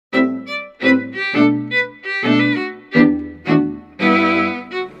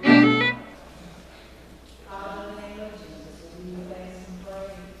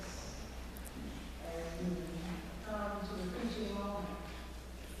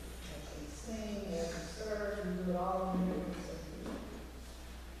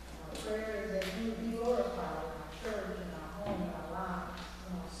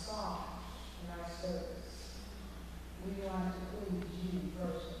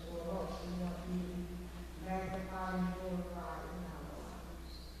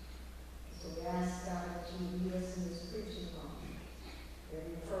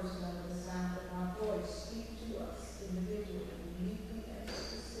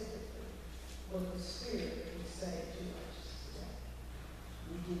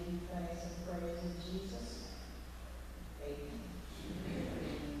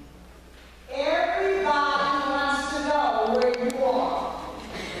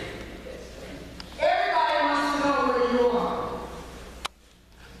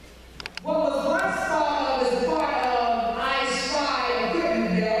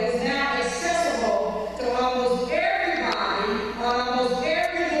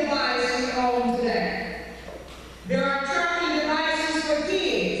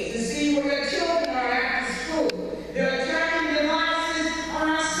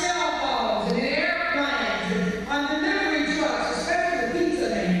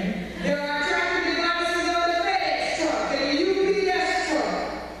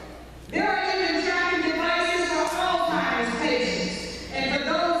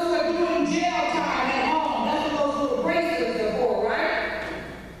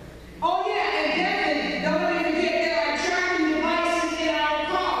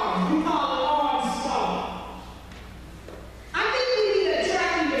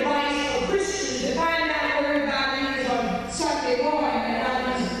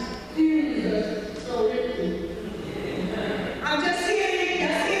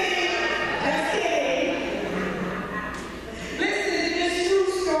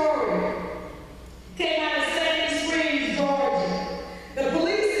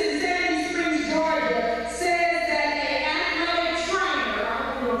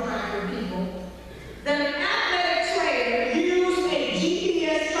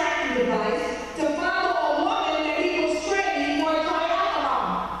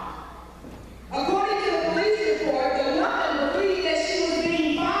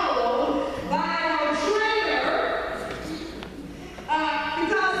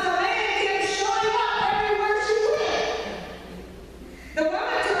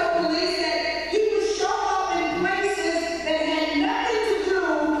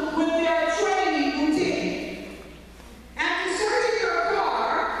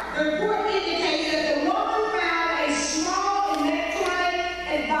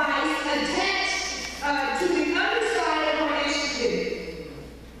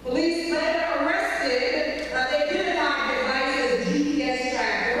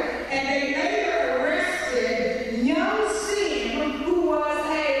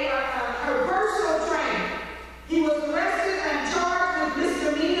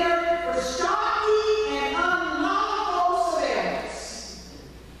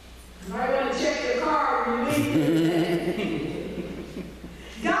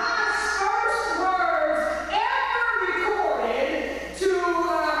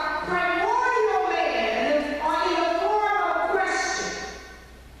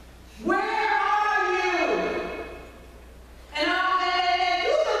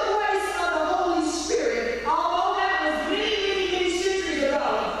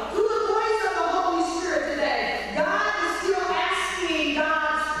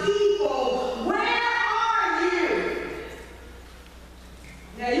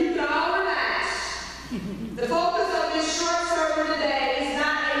The focus of this short sermon today is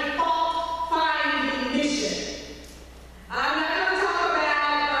not a fault-finding mission. I'm not going to talk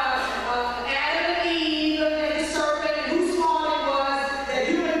about Adam and Eve and the serpent and whose fault it was that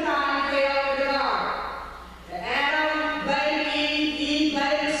humankind failed in the garden. Adam blamed Eve, Eve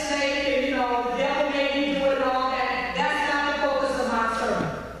blamed the snake, and the devil made him do it and all that. That's not the focus of my sermon.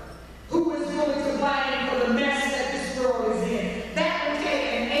 Who is going to blame for the mess that this world is in? That would take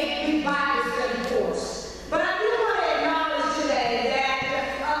an 8-week Bible study course. But I do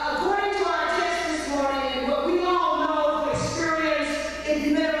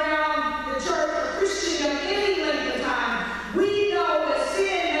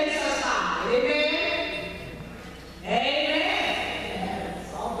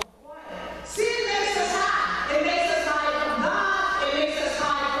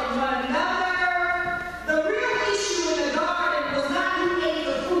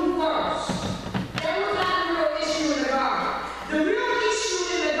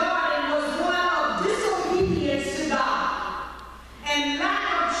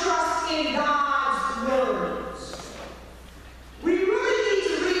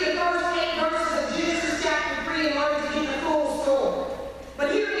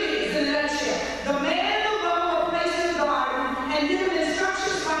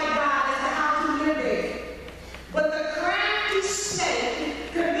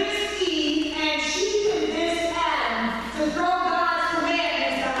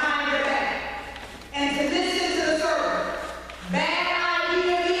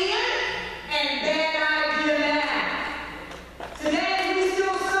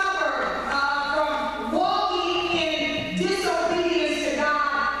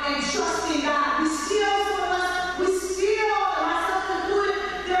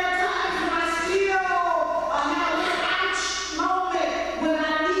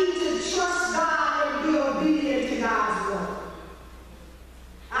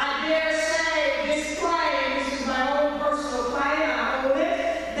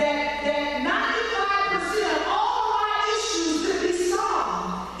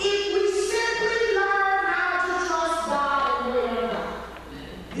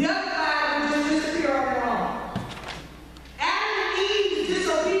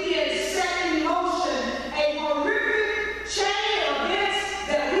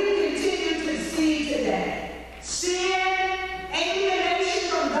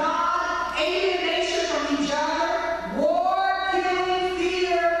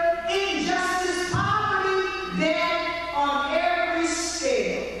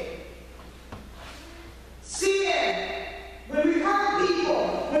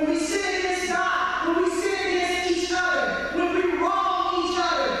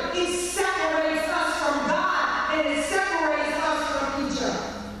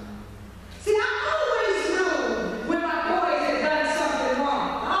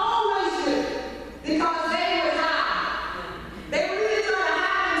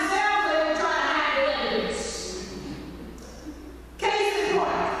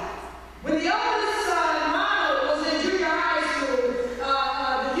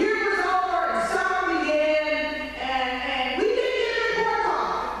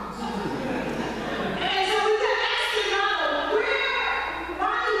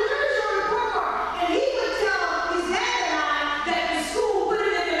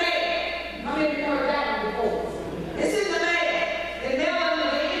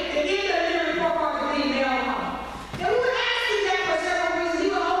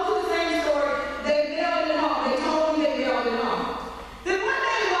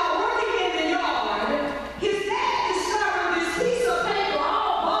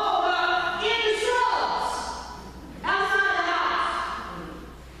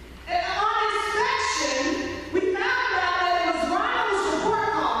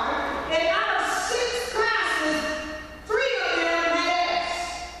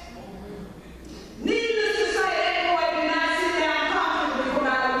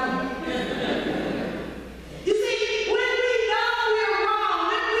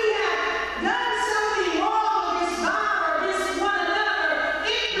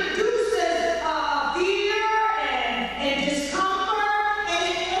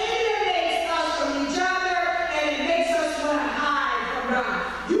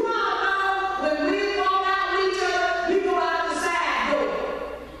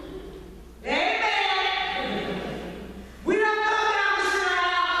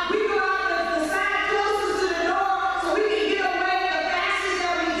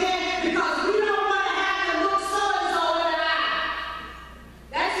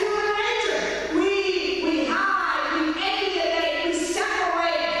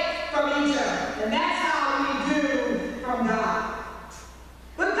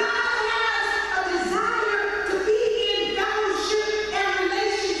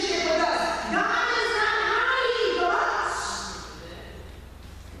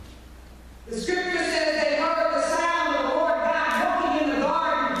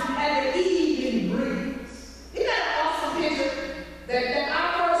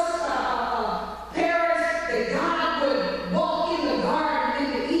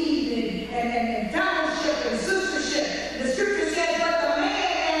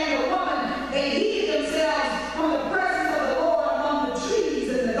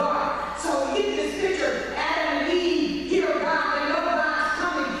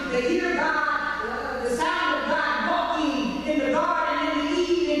they hear God, the sound of God walking in the garden in the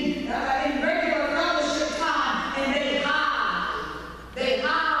evening, in regular fellowship time, and they hide. They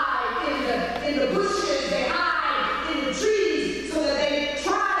hide in the bushes, they hide in the trees, so that they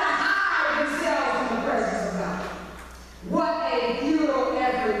try to hide themselves from the presence of God. What a futile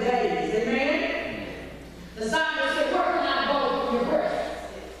effort that is, amen? The psalmist said, where can I go from your presence?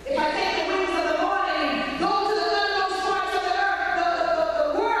 If I take the wings of the morning and go to the uttermost parts of the earth,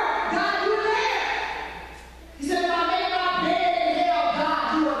 the world, God, you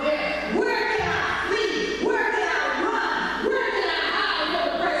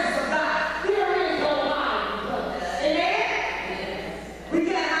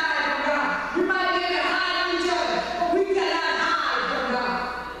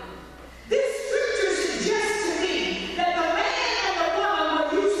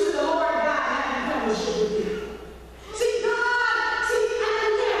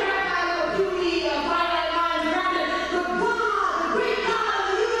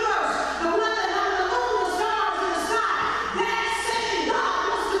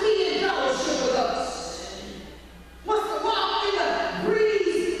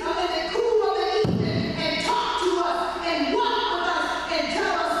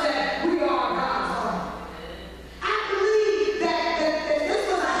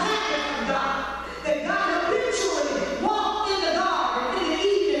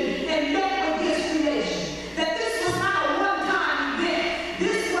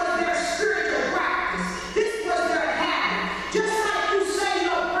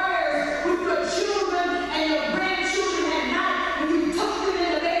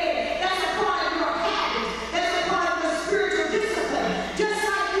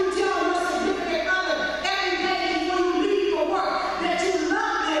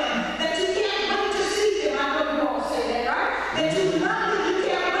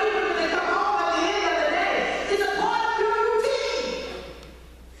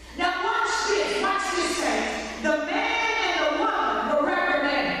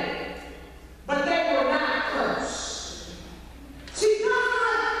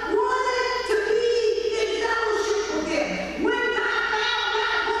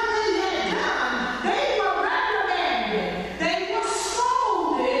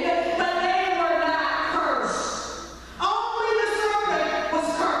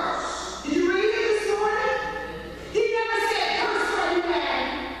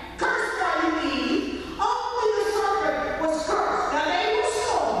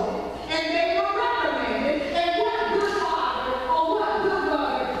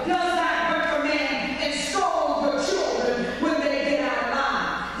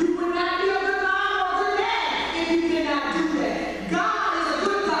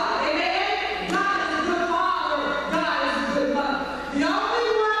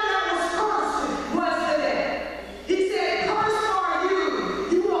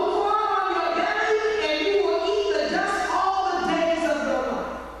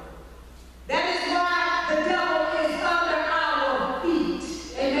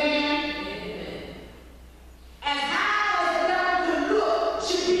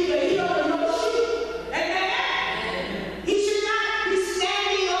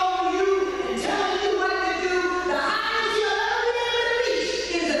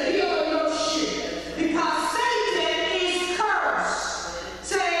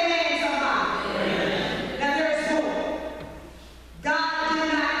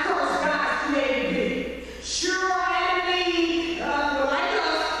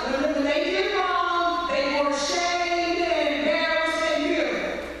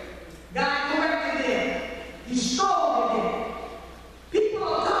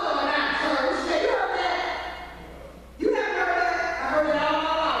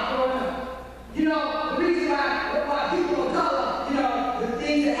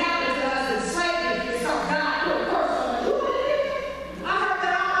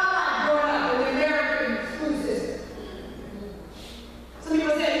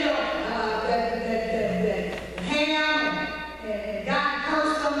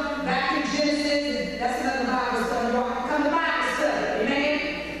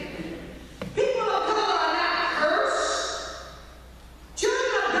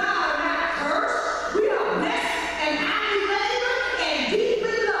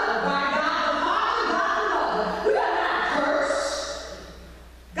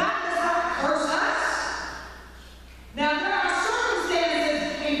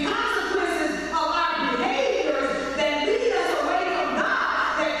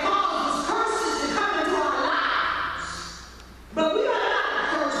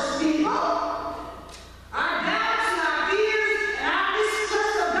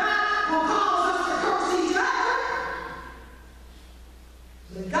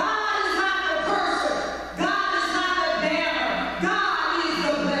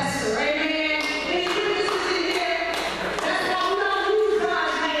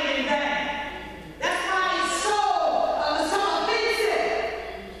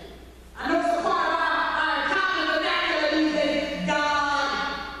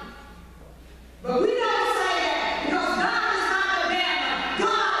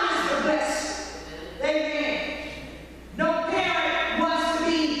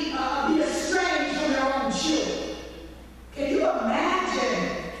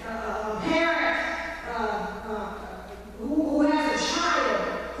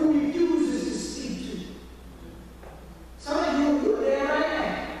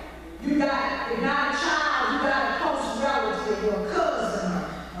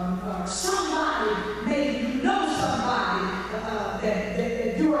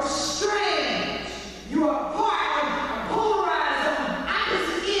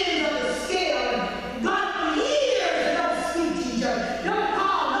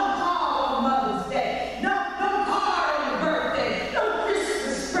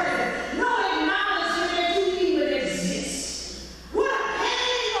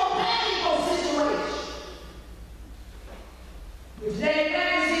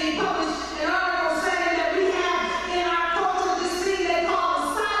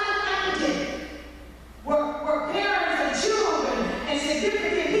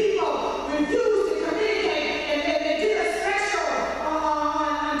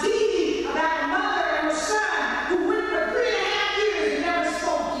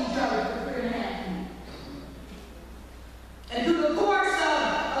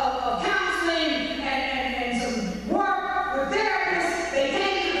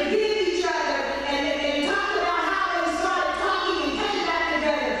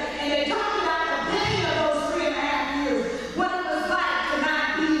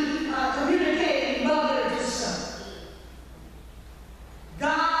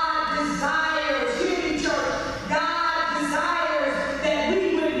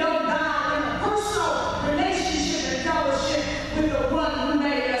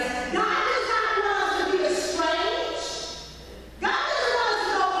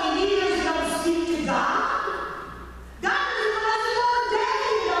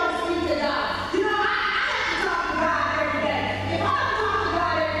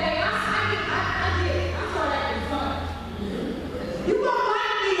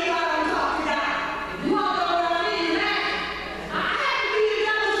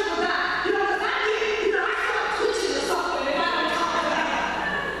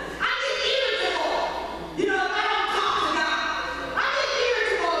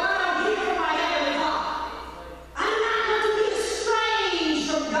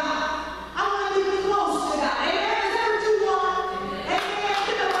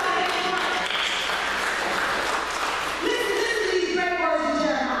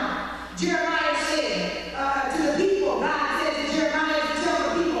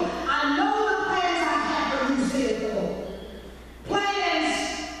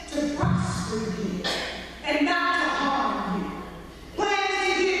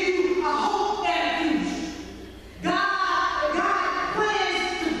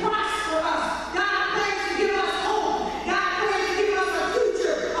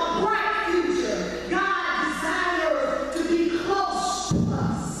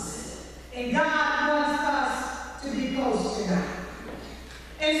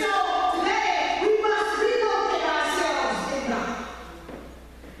And so today, we must relocate ourselves in God.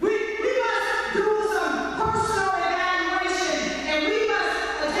 We must do some personal evaluation, and we must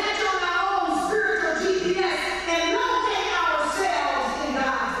attach on our own spiritual GPS and locate ourselves in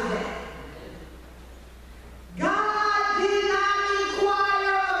God today. God did not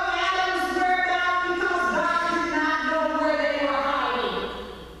inquire of Adam's whereabouts because God did not know where they were hiding.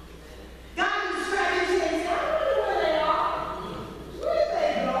 God was scratching his head and said, I don't know where they are. Where did they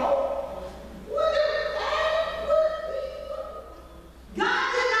go? God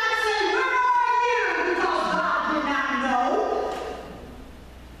did not say, where are you? Because God did not know.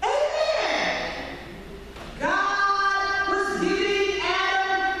 Amen. God was giving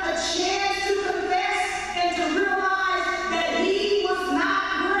Adam a chance to confess and to realize that he was not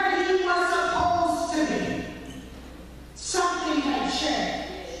where he was supposed to be. Something had changed.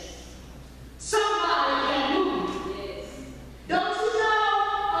 Somebody had moved. Don't you know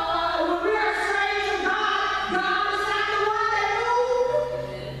when we are estranged from God, God is not the one that moved?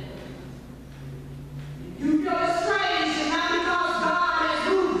 You feel estranged, and not because God has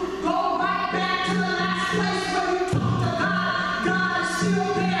moved. Go right back to the last place where you talked to God. God is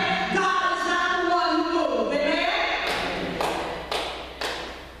still there. God is not the one who moved. Amen?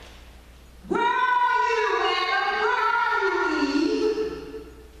 Where are you, Adam? Where are you, Eve?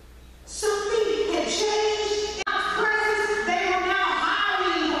 Something had changed in God's presence. They were now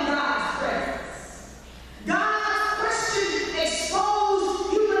hiding from God's presence. God's question exposed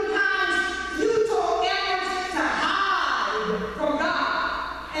humankind's futile efforts to hide from God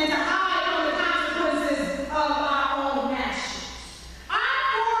and to hide from the consequences of our own actions. Our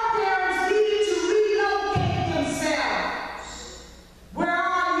foreparents needed to relocate themselves. Where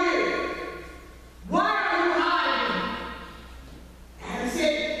are you? Why are you hiding? Adam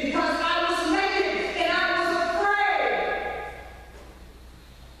said, because I was naked and I was afraid.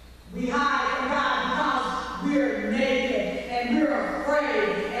 We hide from God because we're naked and we're afraid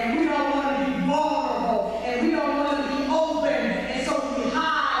and we don't want to be vulnerable and we don't want to be open, and so we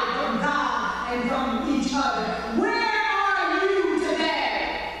hide from God and from each other. Where are you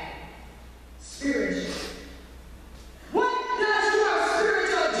today? Spiritually. What does your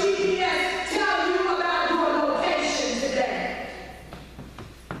spiritual GPS tell you about your location today?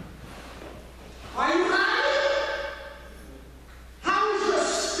 Are you hiding? How is your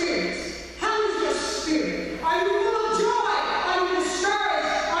spirit?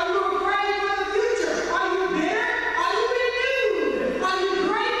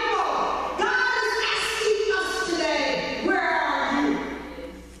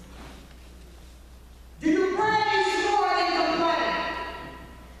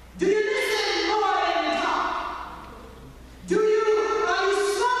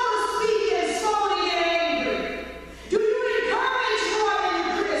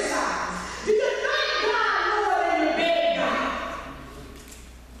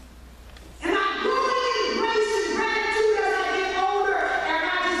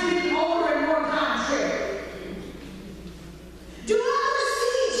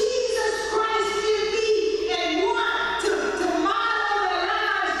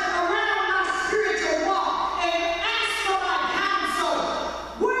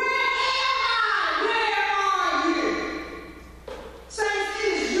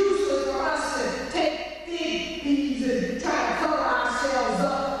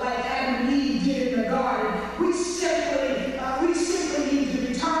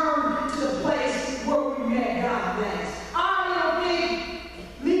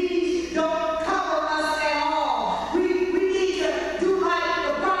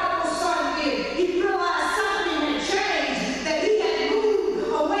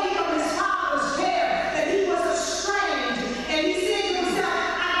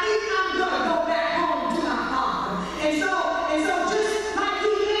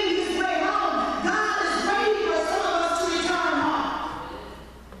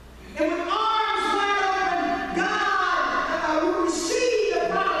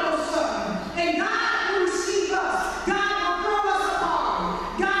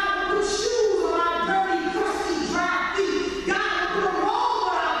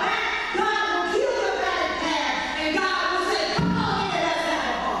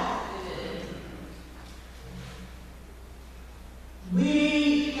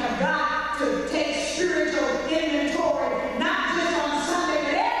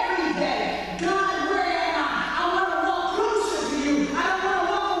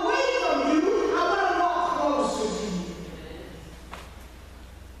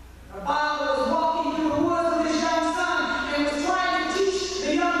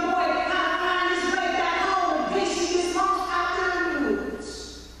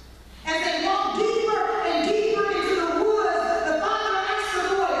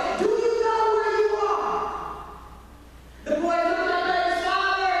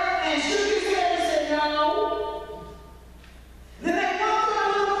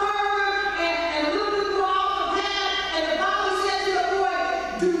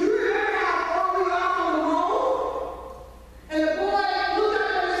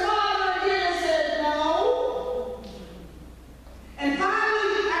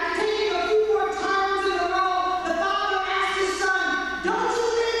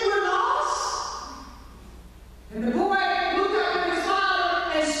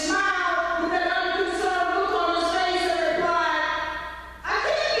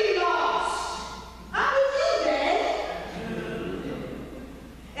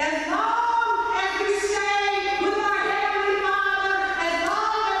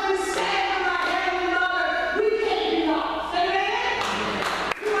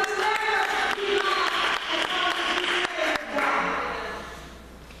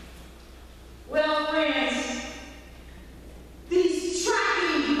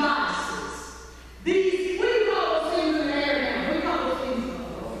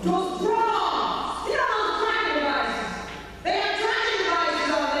 those drones, you know those tracking devices. They have tracking devices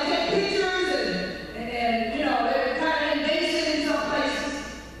on. They take pictures and you know, they're kind of invasive in some places.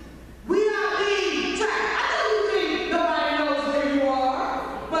 We are being tracked. I know you think nobody knows where you are,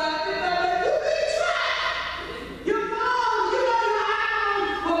 but you're being tracked. Your phone, you know your iPhone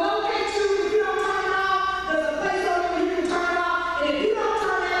will locate you if you don't turn it off. There's a place over where you can turn it off. And if you don't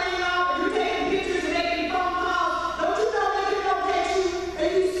turn that thing off and you're taking pictures and making phone calls, don't you know they can locate you and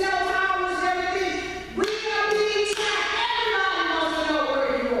you cell towers and everything? We are being tracked. Everybody wants to know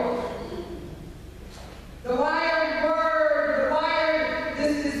where you are. The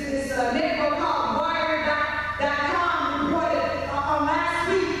this network called Wired.com reported on last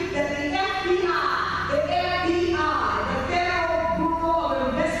week that the FBI, the Federal Bureau of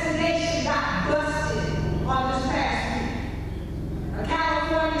Investigation, got busted on this past week. A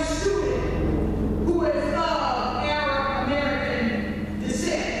California student who is of Arab American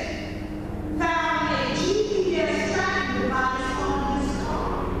descent found a GPS tracking device on his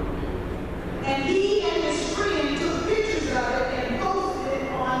car. And he and his friend took pictures of it and posted it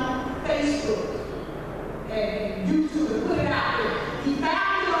on Facebook and YouTube and put it out there. He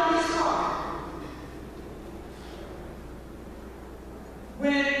found it on his car.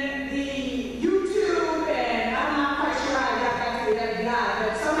 When the YouTube, and I'm not quite sure how they got back to the FBI,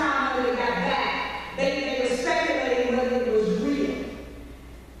 but somehow or another they got back, they were speculating whether it was real.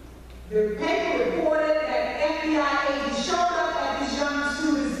 The paper reported that FBI agents showed up at this young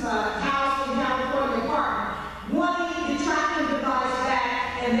student's house in California apartment, wanting the tracking device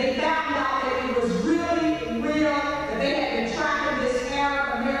back, and they found out that it was really real, that they had been tracking this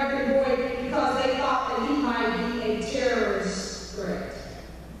Arab American boy because they thought that he might be a terrorist threat.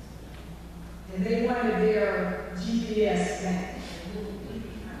 And they wanted their GPS back.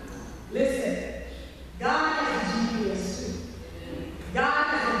 Listen, God has a GPS too. God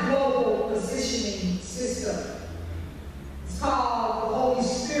has a global positioning system.